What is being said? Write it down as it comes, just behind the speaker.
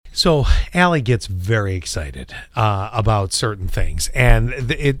So Allie gets very excited about certain things, and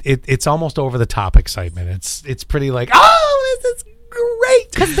it's almost over the top excitement. It's pretty like, oh, this is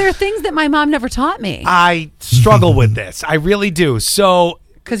great. Because there are things that my mom never taught me. I struggle with this. I really do. So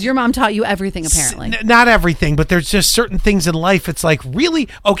because your mom taught you everything, apparently. Not everything, but there's just certain things in life. It's like, really?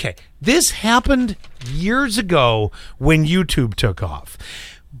 Okay, this happened years ago when YouTube took off.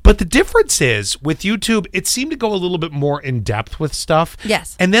 But the difference is, with YouTube, it seemed to go a little bit more in depth with stuff.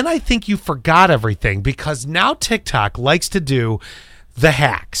 Yes. And then I think you forgot everything because now TikTok likes to do the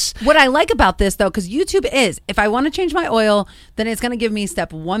hacks. What I like about this, though, because YouTube is, if I want to change my oil, then it's going to give me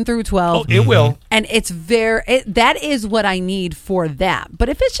step 1 through 12. Oh, it will. And that is what I need for that. But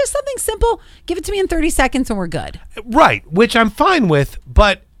if it's just something simple, give it to me in 30 seconds and we're good. Right, which I'm fine with,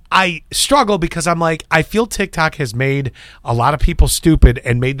 but I struggle because I'm like, I feel TikTok has made a lot of people stupid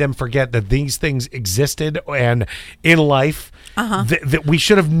and made them forget that these things existed and in life that we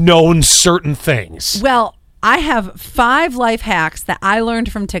should have known certain things. Well, I have 5 life hacks that I learned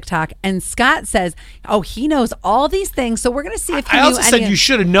from TikTok, and Scott says, oh, he knows all these things, so we're going to see if he I knew also said you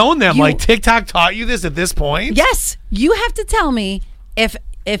should have known them. You- like, TikTok taught you this at this point? Yes, you have to tell me if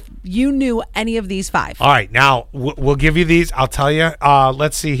you knew any of these 5. All right, now we'll give you these. I'll tell you.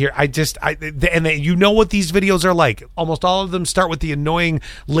 Let's see here. You know what these videos are like. Almost all of them start with the annoying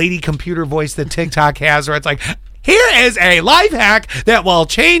lady computer voice that TikTok has, where it's like, here is a life hack that will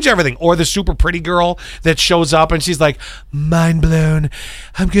change everything. Or the super pretty girl that shows up and she's like, mind blown.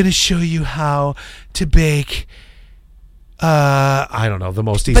 I'm going to show you how to bake. I don't know, the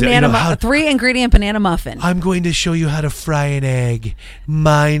most easy. 3-ingredient banana muffin. I'm going to show you how to fry an egg.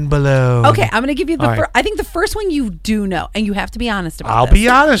 Mind blown. Okay, I'm going to give you I think the first one you do know, and you have to be honest about I'll this. be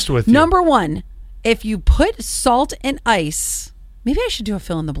honest with you. Number 1, if you put salt and ice, maybe I should do a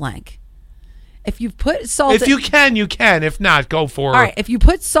fill in the blank. If you put salt... If you can, you can. If not, go for it. All right, if you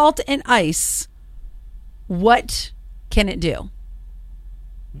put salt and ice, what can it do?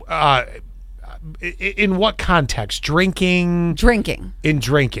 In what context? Drinking? Drinking. In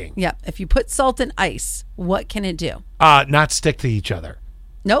drinking. Yep. If you put salt and ice, what can it do? Not stick to each other.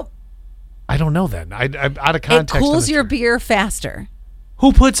 Nope. I don't know then. I'm out of context. It cools your beer faster.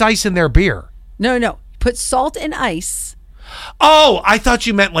 Who puts ice in their beer? No. Put salt and ice. Oh, I thought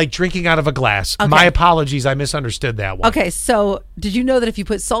you meant like drinking out of a glass. Okay. My apologies. I misunderstood that one. Okay, so did you know that if you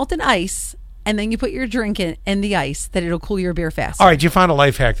put salt and ice and then you put your drink in the ice, that it'll cool your beer faster? All right, you found a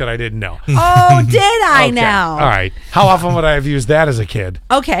life hack that I didn't know. Oh, did I Okay. now? All right. How often would I have used that as a kid?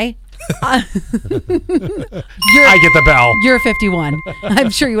 Okay. I get the bell. You're 51. I'm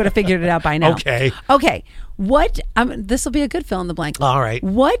sure you would have figured it out by now. Okay. Okay. What, this will be a good fill in the blank. All right.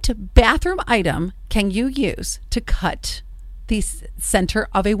 What bathroom item can you use to cut the center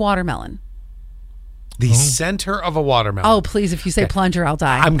of a watermelon? The center of a watermelon. Oh, please, if you say plunger, I'll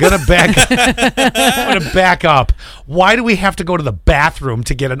die. I'm gonna back up. Why do we have to go to the bathroom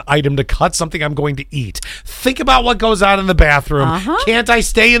to get an item to cut something I'm going to eat? Think about what goes on in the bathroom. Can't I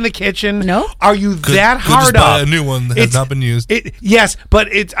stay in the kitchen? No. Are you that hard just buy up? a new one that has not been used. Yes, but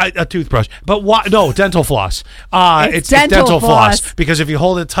it's a toothbrush. But why? No, dental floss. It's dental floss. because if you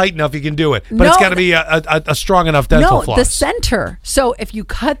hold it tight enough, you can do it. But it's got to be a strong enough dental floss. No, the center. So if you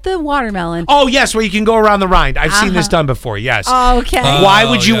cut the watermelon. Oh yes, where you can go around the rind. I've seen this done before. Yes. Okay. Why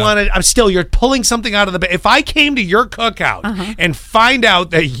would you want to? I'm still. You're pulling something out of the. If I came to your cookout and find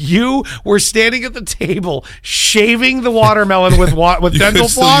out that you were standing at the table shaving the watermelon with dental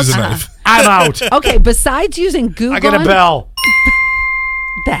floss, I'm out. Okay. Besides using Goo Gone, I get a bell.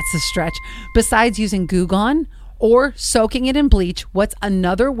 That's a stretch. Besides using Goo Gone or soaking it in bleach, what's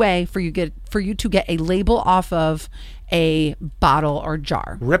another way for you to get a label off of a bottle or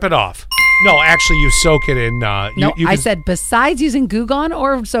jar? Rip it off. No, actually, you soak it in. I said besides using Goo Gone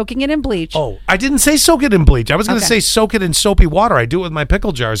or soaking it in bleach. Oh, I didn't say soak it in bleach. I was going to say soak it in soapy water. I do it with my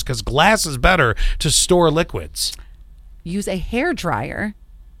pickle jars because glass is better to store liquids. Use a hair dryer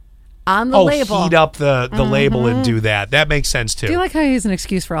on the label. Heat up the label and do that. That makes sense too. Do you like how I use an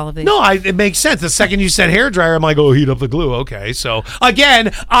excuse for all of these? No, it makes sense. The second you said hair dryer, I'm like, oh, heat up the glue. Okay, so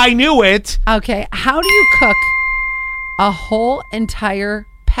again, I knew it. Okay, how do you cook a whole entire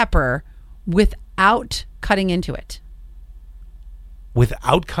pepper without cutting into it?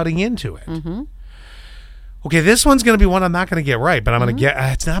 Without cutting into it. Mm-hmm. Okay, this one's going to be one I'm not going to get right, but I'm going to get.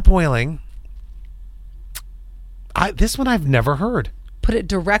 It's not boiling. This one I've never heard. Put it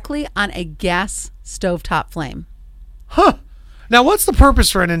directly on a gas stovetop flame. Huh. Now, what's the purpose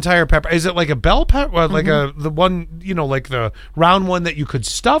for an entire pepper? Is it like a bell pepper, like the one, like the round one that you could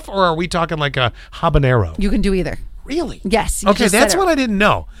stuff, or are we talking like a habanero? You can do either. Really? Yes. Okay, that's what I didn't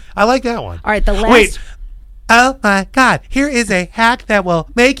know. I like that one. All right, the last. Wait, Oh my God, here is a hack that will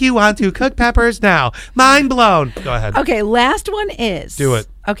make you want to cook peppers now. Mind blown. Go ahead. Okay, last one is. Do it.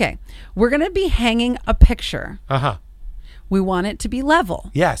 Okay, we're going to be hanging a picture. Uh-huh. We want it to be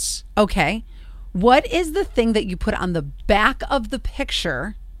level. Yes. Okay. What is the thing that you put on the back of the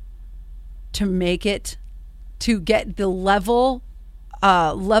picture to make it, to get the level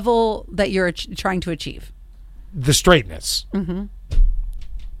that you're trying to achieve? The straightness. Mm-hmm.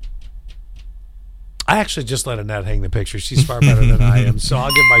 I actually just let Annette hang the picture. She's far better than I am, so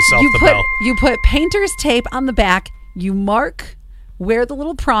I'll give myself the bell. You put painter's tape on the back. You mark where the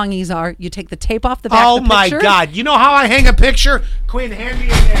little prongies are. You take the tape off the back of the picture. Oh, my God. You know how I hang a picture? Quinn, hand me a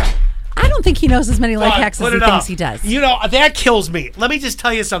nap. I don't think he knows as many life hacks as he thinks he does. You know, that kills me. Let me just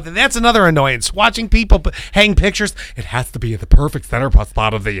tell you something. That's another annoyance. Watching people hang pictures, it has to be at the perfect center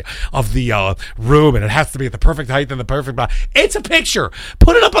spot of the room, and it has to be at the perfect height and the perfect spot. It's a picture.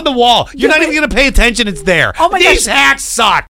 Put it up on the wall. You're not even going to pay attention. It's there. Oh my These gosh. hacks suck.